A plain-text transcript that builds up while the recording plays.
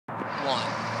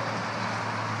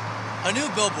A new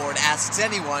billboard asks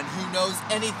anyone who knows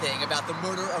anything about the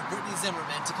murder of Brittany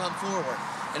Zimmermann to come forward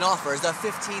and offers a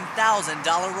 $15,000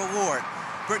 reward.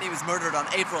 Brittany was murdered on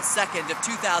April 2nd of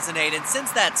 2008, and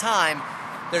since that time,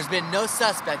 there's been no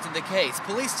suspect in the case.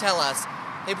 Police tell us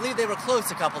they believe they were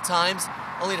close a couple times,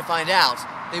 only to find out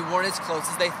they weren't as close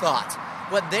as they thought.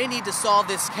 What they need to solve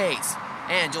this case,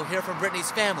 and you'll hear from Brittany's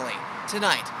family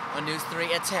tonight on News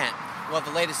 3 at 10. We'll have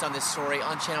the latest on this story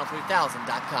on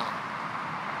channel3000.com.